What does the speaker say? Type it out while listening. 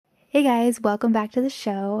Hey guys, welcome back to the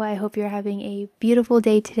show. I hope you're having a beautiful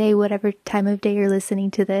day today, whatever time of day you're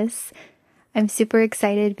listening to this. I'm super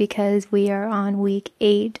excited because we are on week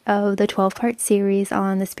 8 of the 12-part series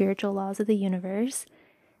on the spiritual laws of the universe.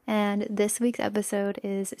 And this week's episode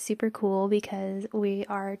is super cool because we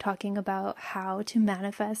are talking about how to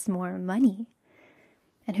manifest more money.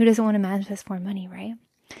 And who doesn't want to manifest more money, right?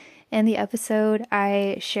 In the episode,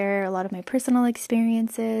 I share a lot of my personal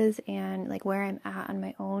experiences and like where I'm at on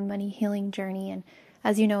my own money healing journey. And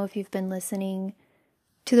as you know, if you've been listening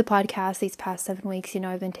to the podcast these past 7 weeks,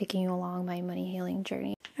 I've been taking you along my money healing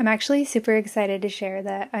journey. I'm actually super excited to share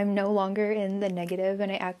that I'm no longer in the negative, and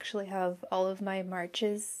I actually have all of my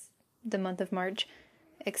the month of March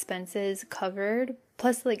expenses covered,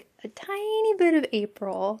 plus like a tiny bit of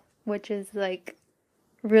April, which is like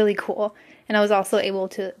really cool. And I was also able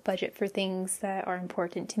to budget for things that are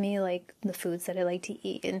important to me, like the foods that I like to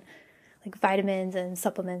eat and like vitamins and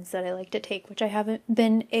supplements that I like to take, which I haven't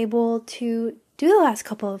been able to do the last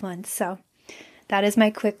couple of months. So that is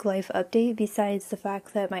my quick life update, besides the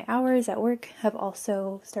fact that my hours at work have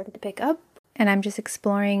also started to pick up, and I'm just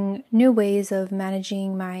exploring new ways of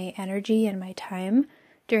managing my energy and my time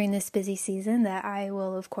during this busy season that I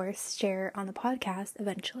will, of course, share on the podcast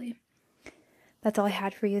eventually. That's all I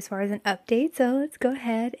had for you as far as an update, so let's go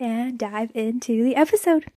ahead and dive into the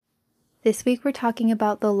episode. This week we're talking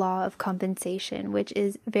about the law of compensation, which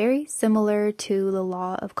is very similar to the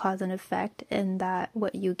law of cause and effect in that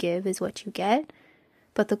what you give is what you get.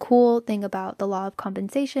 But the cool thing about the law of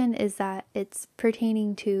compensation is that it's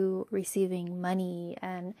pertaining to receiving money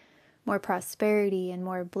and more prosperity and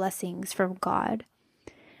more blessings from God.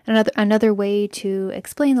 Another way to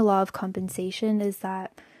explain the law of compensation is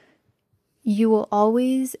that you will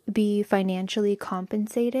always be financially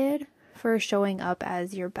compensated for showing up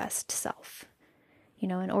as your best self.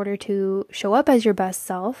 In order to show up as your best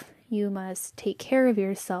self, you must take care of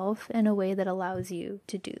yourself in a way that allows you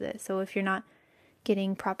to do this. So if you're not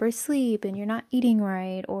getting proper sleep and you're not eating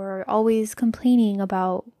right or always complaining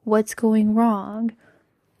about what's going wrong,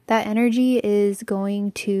 that energy is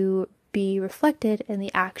going to be reflected in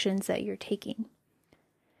the actions that you're taking.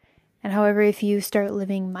 And however, if you start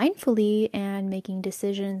living mindfully and making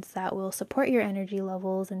decisions that will support your energy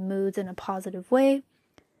levels and moods in a positive way,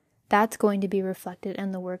 that's going to be reflected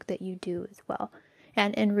in the work that you do as well.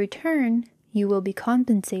 And in return, you will be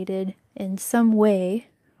compensated in some way,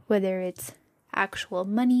 whether it's actual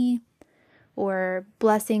money or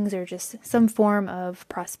blessings or just some form of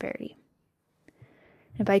prosperity.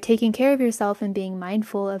 And by taking care of yourself and being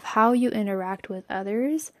mindful of how you interact with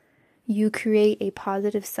others, you create a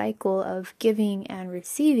positive cycle of giving and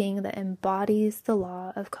receiving that embodies the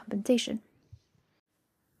law of compensation.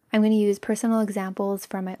 I'm going to use personal examples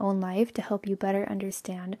from my own life to help you better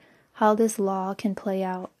understand how this law can play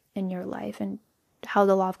out in your life and how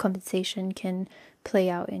the law of compensation can play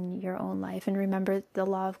out in your own life. And remember, the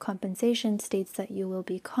law of compensation states that you will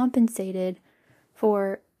be compensated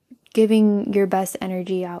for giving your best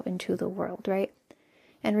energy out into the world, right?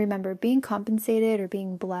 And remember, being compensated or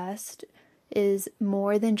being blessed is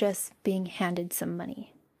more than just being handed some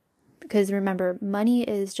money. Because remember, money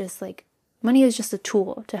is just a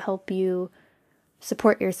tool to help you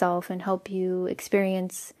support yourself and help you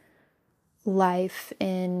experience life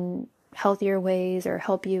in healthier ways or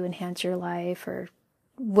help you enhance your life or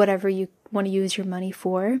whatever you want to use your money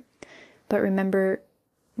for. But remember,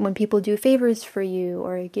 when people do favors for you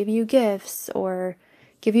or give you gifts or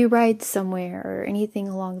give you rides somewhere or anything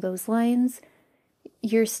along those lines,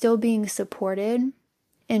 you're still being supported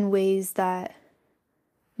in ways that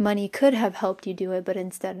money could have helped you do it, but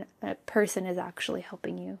instead a person is actually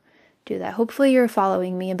helping you do that. Hopefully you're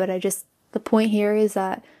following me, but the point here is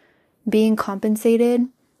that being compensated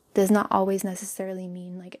does not always necessarily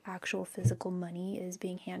mean like actual physical money is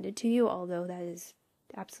being handed to you, although that is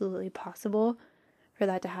absolutely possible for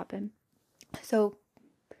that to happen. So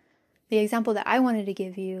the example that I wanted to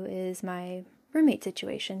give you is my roommate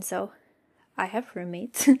situation. So I have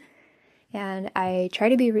roommates and I try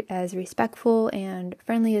to be as respectful and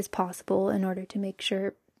friendly as possible in order to make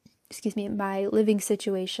sure, my living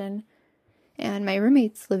situation and my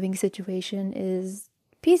roommate's living situation is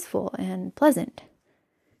peaceful and pleasant.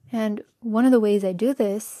 And one of the ways I do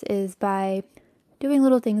this is by doing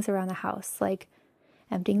little things around the house, like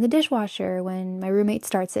emptying the dishwasher when my roommate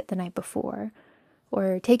starts it the night before,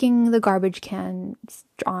 or taking the garbage cans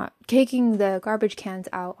out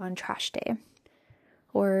on trash day,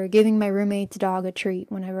 or giving my roommate's dog a treat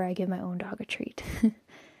whenever I give my own dog a treat.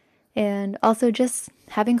 And also just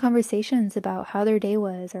having conversations about how their day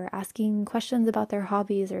was, or asking questions about their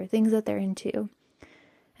hobbies or things that they're into.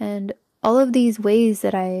 And all of these ways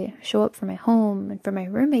that I show up for my home and for my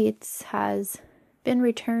roommates has been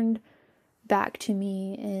returned back to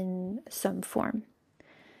me in some form.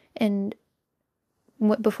 And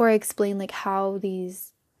before I explain like how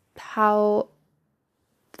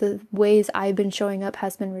the ways I've been showing up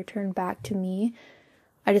has been returned back to me,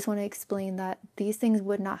 I just want to explain that these things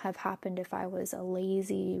would not have happened if I was a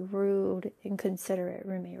lazy, rude, inconsiderate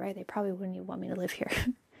roommate, right? They probably wouldn't even want me to live here.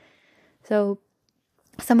 So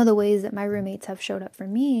some of the ways that my roommates have showed up for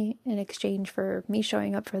me in exchange for me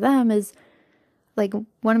showing up for them is, like,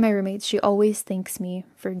 one of my roommates, she always thanks me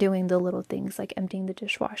for doing the little things like emptying the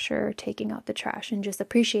dishwasher, taking out the trash, and just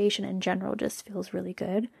appreciation in general just feels really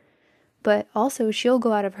good. But also she'll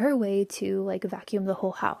go out of her way to like vacuum the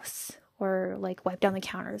whole house or like wipe down the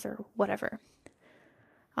counters or whatever.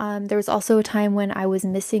 There was also a time when I was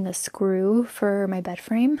missing a screw for my bed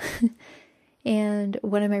frame and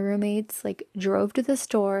one of my roommates like drove to the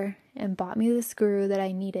store and bought me the screw that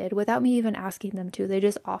I needed without me even asking them to. They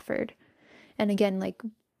just offered. And again, like,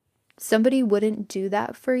 somebody wouldn't do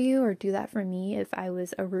that for you or do that for me if I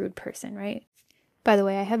was a rude person, right? By the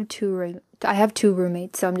way, I have two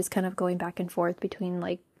roommates, so I'm just kind of going back and forth between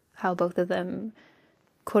like how both of them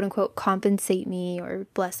quote unquote compensate me or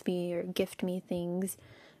bless me or gift me things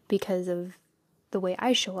because of the way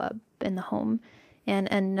I show up in the home. And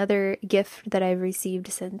another gift that I've received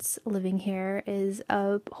since living here is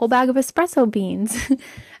a whole bag of espresso beans.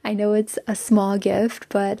 I know it's a small gift,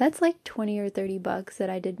 but that's like 20 or 30 bucks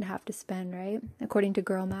that I didn't have to spend, right? According to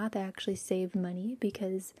girl math, I actually saved money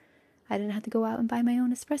because I didn't have to go out and buy my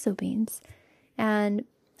own espresso beans. And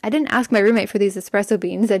I didn't ask my roommate for these espresso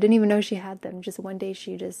beans. I didn't even know she had them. Just one day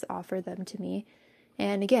she just offered them to me.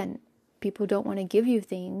 And again, people don't want to give you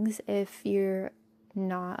things if you're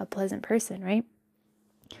not a pleasant person, right?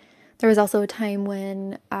 There was also a time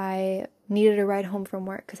when I needed a ride home from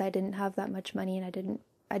work because I didn't have that much money and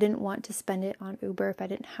I didn't want to spend it on Uber if I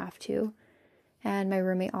didn't have to. And my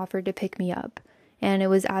roommate offered to pick me up. And it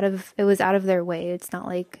was out of their way. It's not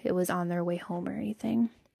like it was on their way home or anything.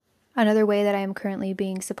 Another way that I am currently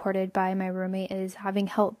being supported by my roommate is having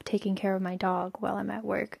help taking care of my dog while I'm at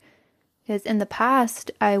work. Because in the past,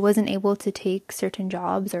 I wasn't able to take certain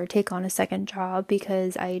jobs or take on a second job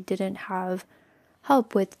because I didn't have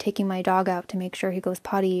help with taking my dog out to make sure he goes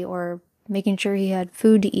potty or making sure he had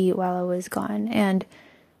food to eat while I was gone. And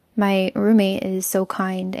my roommate is so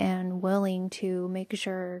kind and willing to make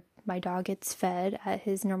sure my dog gets fed at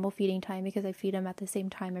his normal feeding time because I feed him at the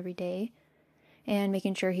same time every day, and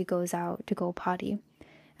making sure he goes out to go potty.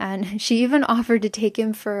 And she even offered to take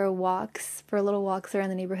him for little walks around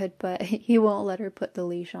the neighborhood, but he won't let her put the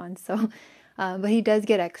leash on. So, but he does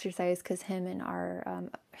get exercise because him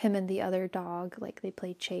and the other dog, like, they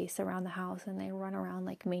play chase around the house and they run around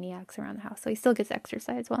like maniacs around the house. So he still gets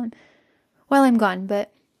exercise while I'm gone.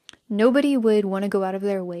 But nobody would want to go out of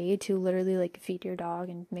their way to literally like feed your dog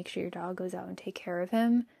and make sure your dog goes out and take care of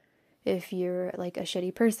him if you're like a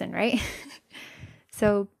shitty person, right?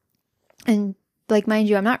 So, and like, mind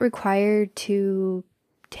you, I'm not required to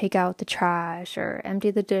take out the trash or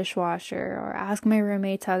empty the dishwasher or ask my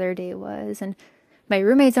roommates how their day was. And my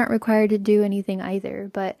roommates aren't required to do anything either.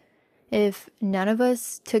 But if none of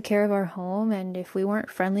us took care of our home and if we weren't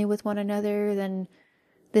friendly with one another, then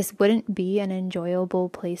this wouldn't be an enjoyable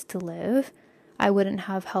place to live. I wouldn't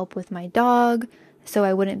have help with my dog, so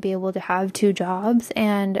I wouldn't be able to have two jobs,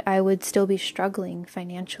 and I would still be struggling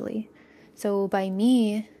financially. So by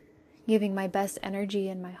me giving my best energy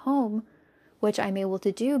in my home, which I'm able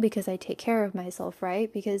to do because I take care of myself,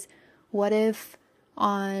 right? Because what if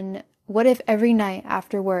every night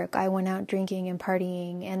after work I went out drinking and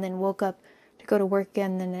partying and then woke up to go to work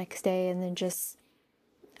again the next day and then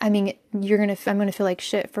I'm going to feel like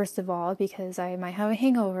shit, first of all, because I might have a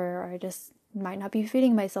hangover or I just might not be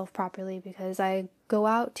feeding myself properly because I go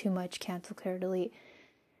out too much, cancel, clear, delete.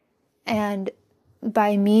 And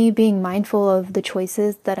by me being mindful of the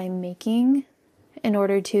choices that I'm making in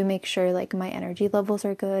order to make sure like my energy levels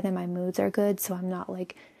are good and my moods are good, so I'm not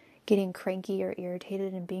like getting cranky or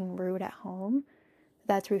irritated and being rude at home,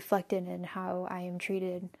 that's reflected in how I am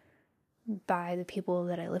treated by the people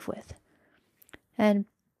that I live with. And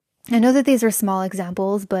I know that these are small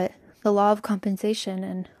examples, but the law of compensation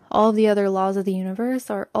and all of the other laws of the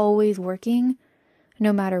universe are always working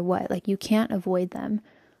no matter what. Like, you can't avoid them.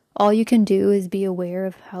 All you can do is be aware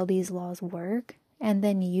of how these laws work and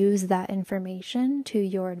then use that information to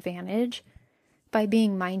your advantage by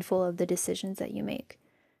being mindful of the decisions that you make.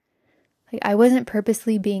 Like, I wasn't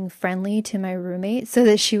purposely being friendly to my roommate so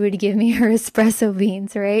that she would give me her espresso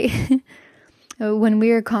beans, right? When we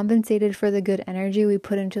are compensated for the good energy we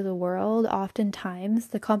put into the world, oftentimes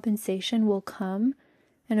the compensation will come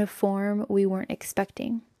in a form we weren't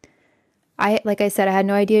expecting. Like I said, I had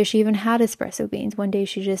no idea she even had espresso beans. One day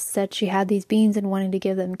she just said she had these beans and wanted to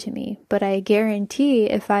give them to me. But I guarantee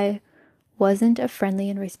if I wasn't a friendly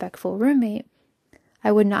and respectful roommate,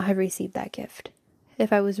 I would not have received that gift.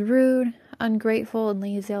 If I was rude, ungrateful, and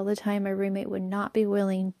lazy all the time, my roommate would not be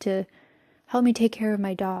willing to help me take care of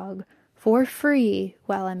my dog for free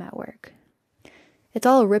while I'm at work. It's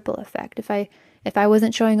all a ripple effect. If I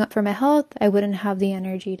wasn't showing up for my health, I wouldn't have the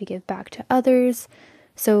energy to give back to others.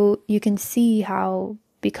 So you can see how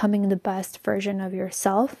becoming the best version of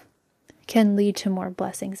yourself can lead to more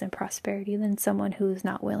blessings and prosperity than someone who's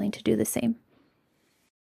not willing to do the same.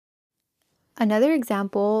 Another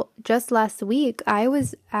example, just last week, I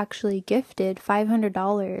was actually gifted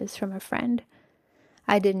 $500 from a friend.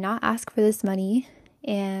 I did not ask for this money,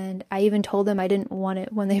 and I even told them I didn't want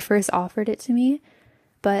it when they first offered it to me,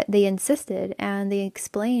 but they insisted, and they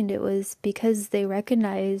explained it was because they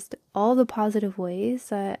recognized all the positive ways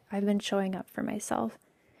that I've been showing up for myself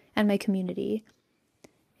and my community.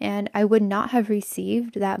 And I would not have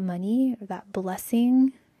received that money or that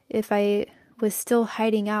blessing if I was still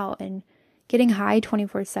hiding out and getting high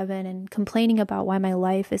 24/7 and complaining about why my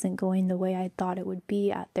life isn't going the way I thought it would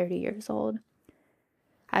be at 30 years old.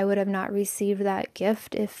 I would have not received that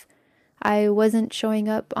gift if I wasn't showing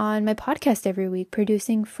up on my podcast every week,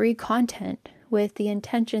 producing free content with the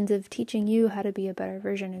intentions of teaching you how to be a better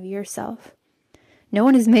version of yourself. No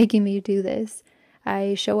one is making me do this.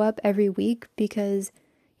 I show up every week because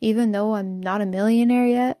even though I'm not a millionaire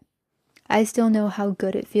yet, I still know how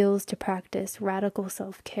good it feels to practice radical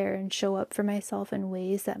self-care and show up for myself in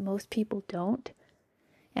ways that most people don't.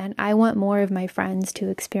 And I want more of my friends to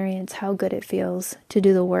experience how good it feels to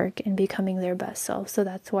do the work and becoming their best self. So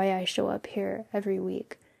that's why I show up here every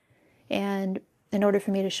week. And in order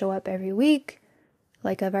for me to show up every week,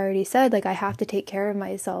 like I've already said, I have to take care of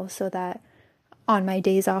myself so that on my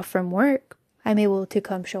days off from work, I'm able to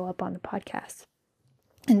come show up on the podcast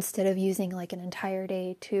instead of using an entire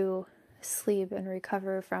day to sleep and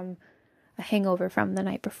recover from a hangover from the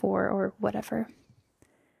night before or whatever.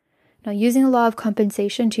 Now, using the law of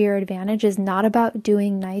compensation to your advantage is not about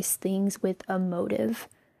doing nice things with a motive.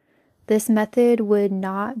 This method would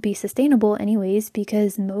not be sustainable anyways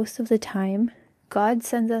because most of the time, God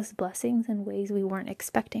sends us blessings in ways we weren't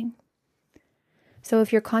expecting. So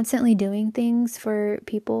if you're constantly doing things for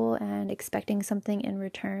people and expecting something in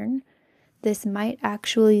return, this might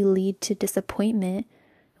actually lead to disappointment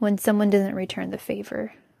when someone doesn't return the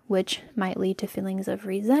favor, which might lead to feelings of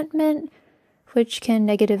resentment, which can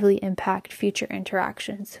negatively impact future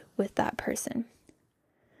interactions with that person.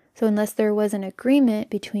 So unless there was an agreement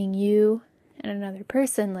between you and another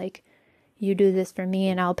person, like you do this for me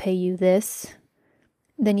and I'll pay you this,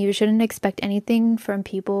 then you shouldn't expect anything from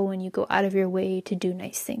people when you go out of your way to do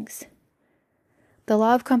nice things. The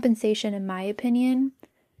law of compensation, in my opinion,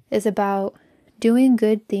 is about doing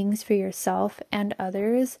good things for yourself and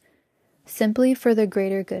others simply for the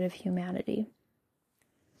greater good of humanity.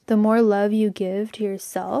 The more love you give to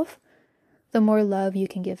yourself, the more love you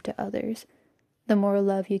can give to others. The more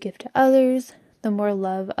love you give to others, the more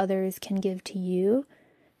love others can give to you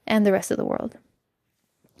and the rest of the world.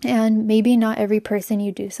 And maybe not every person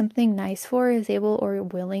you do something nice for is able or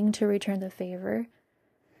willing to return the favor,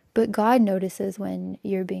 but God notices when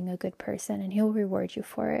you're being a good person and He'll reward you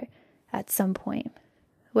for it at some point,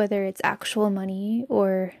 whether it's actual money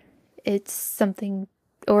or it's something,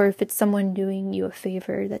 or if it's someone doing you a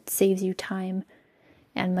favor that saves you time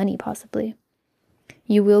and money possibly.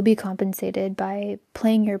 You will be compensated by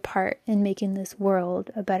playing your part in making this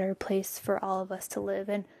world a better place for all of us to live.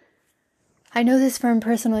 And I know this from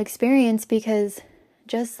personal experience because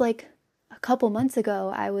just a couple months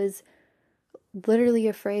ago, I was literally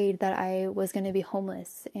afraid that I was going to be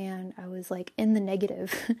homeless and I was in the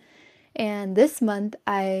negative. And this month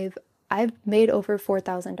I've made over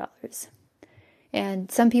 $4,000.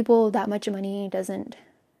 And some people, that much money doesn't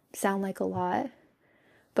sound like a lot.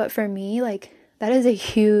 But for me, that is a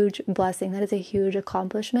huge blessing. That is a huge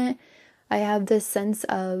accomplishment. I have this sense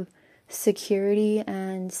of security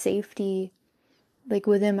and safety,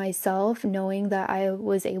 within myself, knowing that I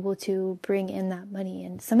was able to bring in that money.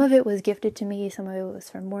 And some of it was gifted to me, some of it was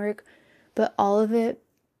from work, but all of it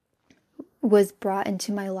was brought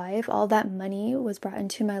into my life. All that money was brought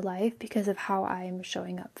into my life because of how I'm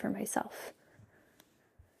showing up for myself.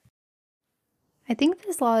 I think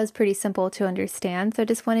this law is pretty simple to understand, so I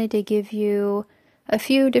just wanted to give you a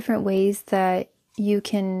few different ways that you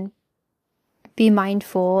can be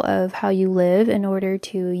mindful of how you live in order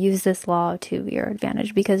to use this law to your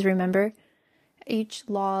advantage. Because remember, each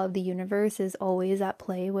law of the universe is always at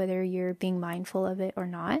play, whether you're being mindful of it or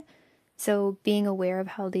not. So being aware of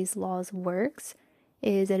how these laws works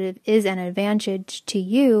is an advantage to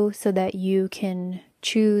you so that you can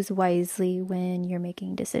choose wisely when you're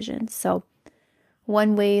making decisions. So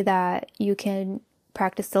one way that you can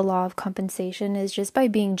practice the law of compensation is just by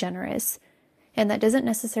being generous. And that doesn't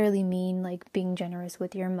necessarily mean like being generous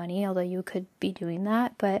with your money, although you could be doing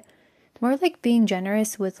that, but it's more like being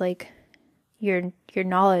generous with like your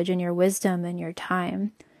knowledge and your wisdom and your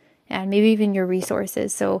time and maybe even your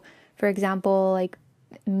resources. So for example, like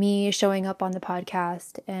me showing up on the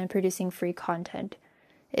podcast and producing free content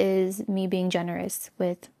is me being generous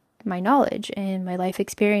with my knowledge and my life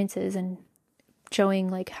experiences and showing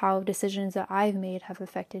like how decisions that I've made have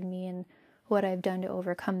affected me and what I've done to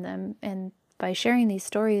overcome them. And by sharing these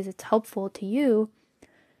stories, it's helpful to you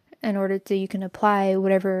in order to you can apply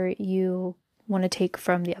whatever you want to take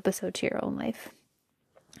from the episode to your own life.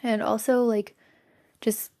 And also like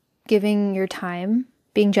just giving your time,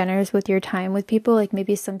 being generous with your time with people. Like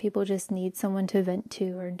maybe some people just need someone to vent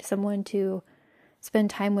to or someone to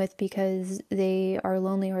spend time with because they are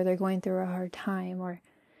lonely or they're going through a hard time. Or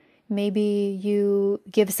maybe you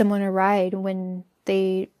give someone a ride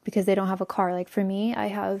because they don't have a car. Like for me, I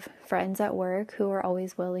have friends at work who are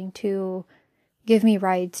always willing to give me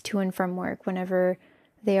rides to and from work whenever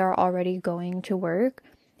they are already going to work.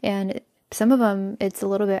 And some of them, it's a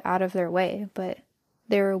little bit out of their way, but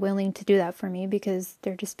they're willing to do that for me because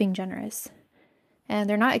they're just being generous. And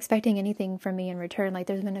they're not expecting anything from me in return. Like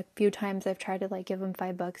there's been a few times I've tried to like give them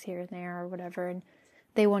 $5 here and there or whatever, and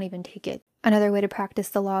they won't even take it. Another way to practice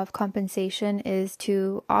the law of compensation is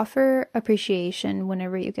to offer appreciation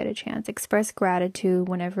whenever you get a chance. Express gratitude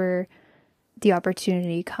whenever the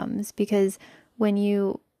opportunity comes. Because when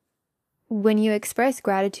you express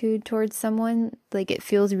gratitude towards someone, like it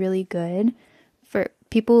feels really good. For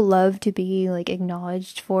people love to be like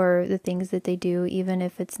acknowledged for the things that they do, even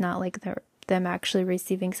if it's not like them actually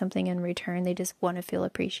receiving something in return. They just want to feel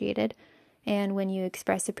appreciated. And when you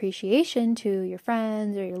express appreciation to your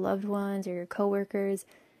friends or your loved ones or your coworkers,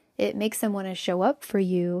 it makes them want to show up for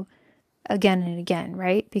you again and again,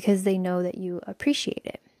 right? Because they know that you appreciate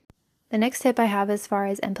it. The next tip I have as far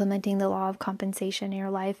as implementing the law of compensation in your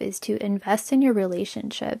life is to invest in your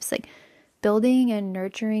relationships. Like building and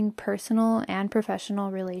nurturing personal and professional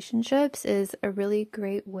relationships is a really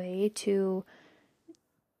great way to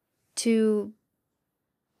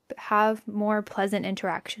have more pleasant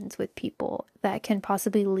interactions with people that can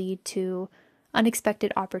possibly lead to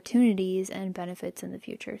unexpected opportunities and benefits in the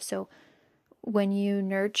future. So when you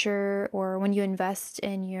nurture or when you invest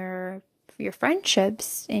in your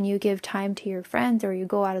friendships and you give time to your friends, or you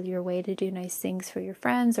go out of your way to do nice things for your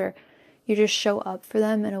friends, or you just show up for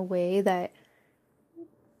them in a way that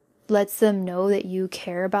lets them know that you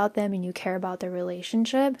care about them and you care about their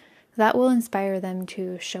relationship, that will inspire them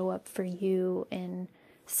to show up for you in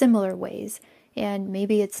similar ways. And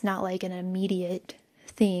maybe it's not like an immediate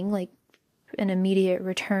thing, like an immediate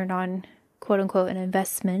return on quote unquote an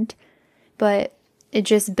investment, but it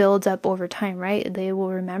just builds up over time, right? They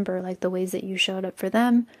will remember like the ways that you showed up for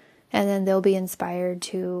them, and then they'll be inspired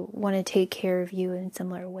to want to take care of you in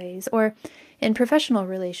similar ways. Or in professional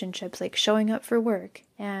relationships, like showing up for work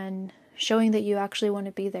and showing that you actually want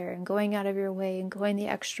to be there and going out of your way and going the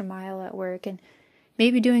extra mile at work, and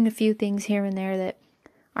maybe doing a few things here and there that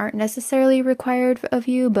aren't necessarily required of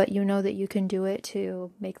you, but you know that you can do it to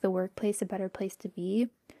make the workplace a better place to be.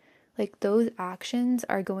 Like those actions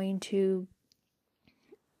are going to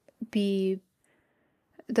be,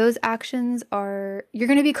 you're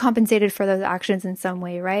going to be compensated for those actions in some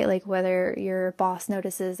way, right? Like whether your boss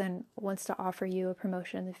notices and wants to offer you a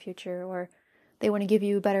promotion in the future, or they want to give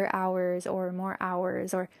you better hours or more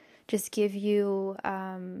hours, or just give you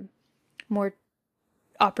more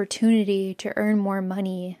opportunity to earn more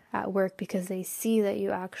money at work because they see that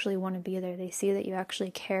you actually want to be there. They see that you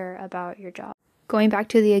actually care about your job. Going back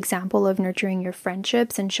to the example of nurturing your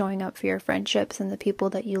friendships and showing up for your friendships and the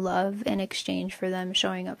people that you love in exchange for them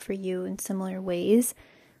showing up for you in similar ways,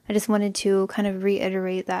 I just wanted to kind of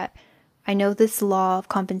reiterate that I know this law of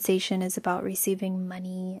compensation is about receiving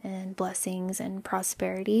money and blessings and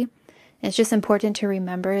prosperity. And it's just important to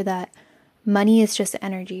remember that money is just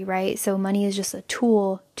energy, right? So money is just a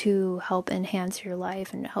tool to help enhance your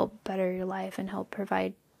life and help better your life and help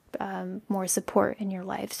provide more support in your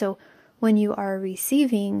life. So when you are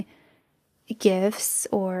receiving gifts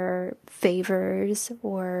or favors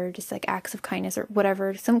or just like acts of kindness or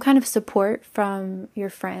whatever, some kind of support from your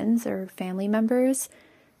friends or family members,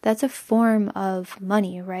 that's a form of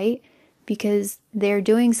money, right? Because they're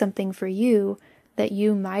doing something for you that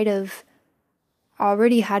you might have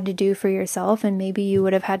already had to do for yourself, and maybe you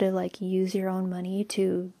would have had to like use your own money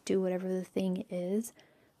to do whatever the thing is.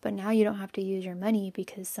 But now you don't have to use your money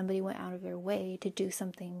because somebody went out of their way to do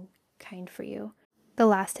something kind for you. The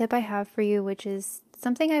last tip I have for you, which is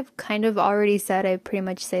something I've kind of already said, I pretty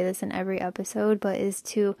much say this in every episode, but is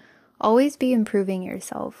to always be improving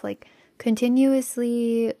yourself, like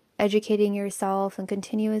continuously educating yourself and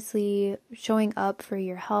continuously showing up for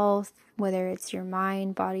your health, whether it's your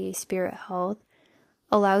mind, body, spirit health,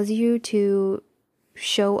 allows you to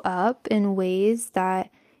show up in ways that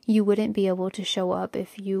you wouldn't be able to show up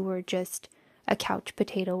if you were just a couch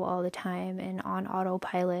potato all the time and on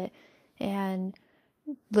autopilot and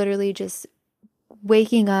literally just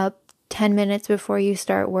waking up 10 minutes before you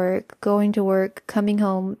start work, going to work, coming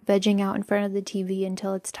home, vegging out in front of the TV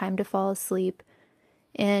until it's time to fall asleep,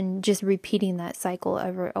 and just repeating that cycle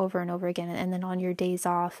over and over again. And then on your days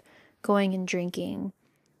off, going and drinking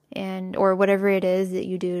and or whatever it is that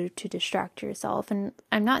you do to distract yourself. And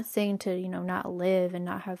I'm not saying to, not live and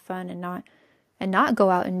not have fun and not go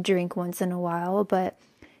out and drink once in a while, but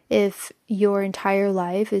if your entire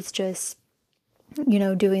life is just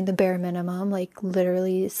doing the bare minimum, like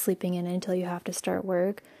literally sleeping in until you have to start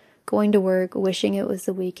work, going to work, wishing it was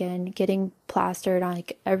the weekend, getting plastered on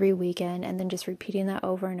like every weekend, and then just repeating that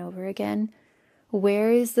over and over again,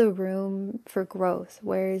 where is the room for growth?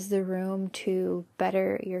 Where is the room to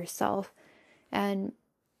better yourself? And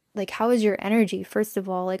like, how is your energy? First of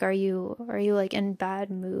all, like, are you like in bad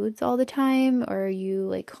moods all the time? Or are you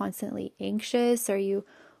like constantly anxious? Are you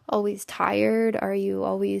always tired? Are you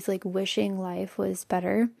always like wishing life was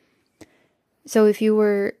better? So if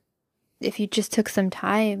you just took some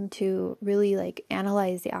time to really like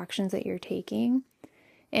analyze the actions that you're taking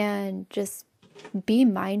and just be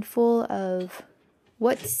mindful of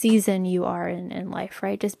what season you are in life,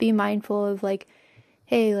 right? Just be mindful of like,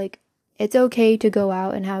 hey, like it's okay to go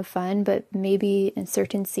out and have fun, but maybe in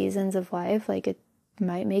certain seasons of life, like it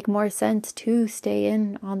might make more sense to stay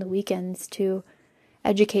in on the weekends to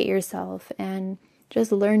educate yourself and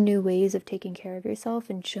just learn new ways of taking care of yourself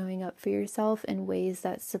and showing up for yourself in ways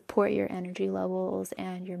that support your energy levels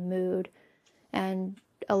and your mood and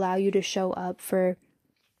allow you to show up for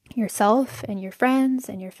yourself and your friends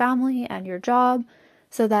and your family and your job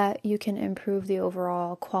so that you can improve the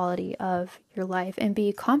overall quality of your life and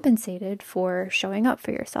be compensated for showing up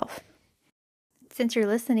for yourself. Since you're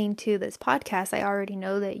listening to this podcast, I already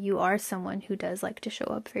know that you are someone who does like to show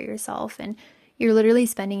up for yourself, and you're literally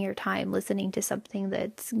spending your time listening to something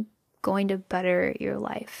that's going to better your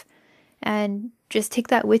life. And just take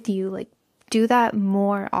that with you, like do that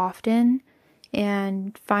more often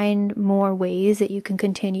and find more ways that you can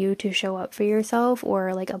continue to show up for yourself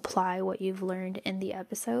or like apply what you've learned in the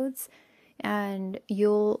episodes. And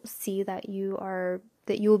you'll see that you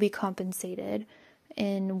will be compensated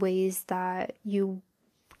in ways that you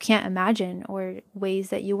can't imagine or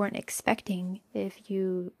ways that you weren't expecting if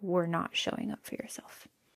you were not showing up for yourself.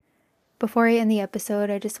 Before I end the episode,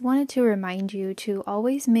 I just wanted to remind you to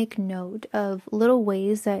always make note of little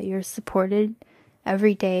ways that you're supported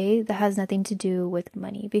every day that has nothing to do with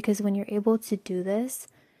money, because when you're able to do this,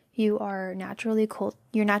 you're naturally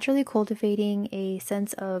cultivating a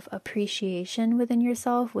sense of appreciation within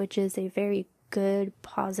yourself, which is a very good,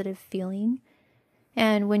 positive feeling.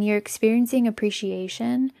 And when you're experiencing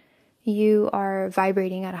appreciation, you are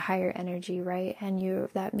vibrating at a higher energy, right? And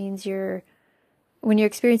that means when you're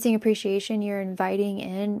experiencing appreciation, you're inviting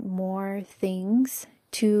in more things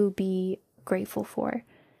to be grateful for.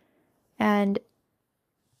 And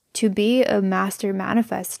to be a master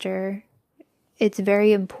manifester, it's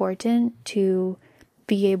very important to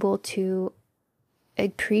be able to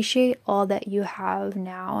appreciate all that you have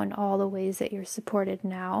now and all the ways that you're supported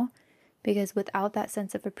now, because without that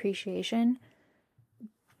sense of appreciation,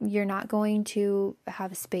 you're not going to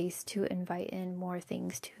have space to invite in more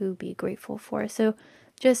things to be grateful for. So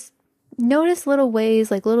just notice little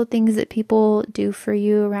ways, like little things that people do for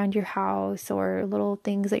you around your house, or little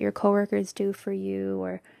things that your coworkers do for you,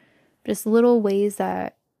 or just little ways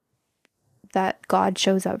that God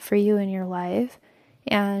shows up for you in your life,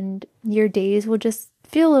 and your days will just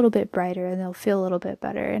feel a little bit brighter and they'll feel a little bit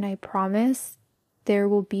better. And I promise there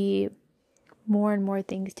will be more and more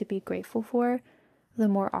things to be grateful for the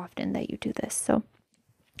more often that you do this. So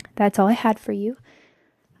that's all I had for you.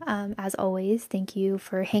 As always, thank you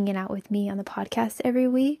for hanging out with me on the podcast every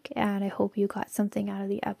week, and I hope you got something out of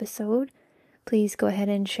the episode. Please go ahead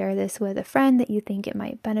and share this with a friend that you think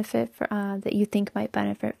might benefit from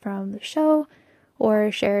the show,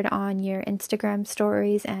 or share it on your Instagram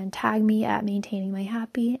stories and tag me at Maintaining My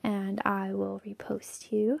Happy, and I will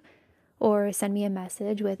repost you. Or send me a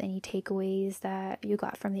message with any takeaways that you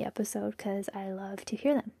got from the episode, because I love to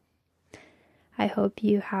hear them. I hope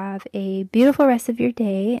you have a beautiful rest of your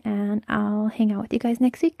day, and I'll hang out with you guys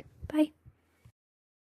next week. Bye.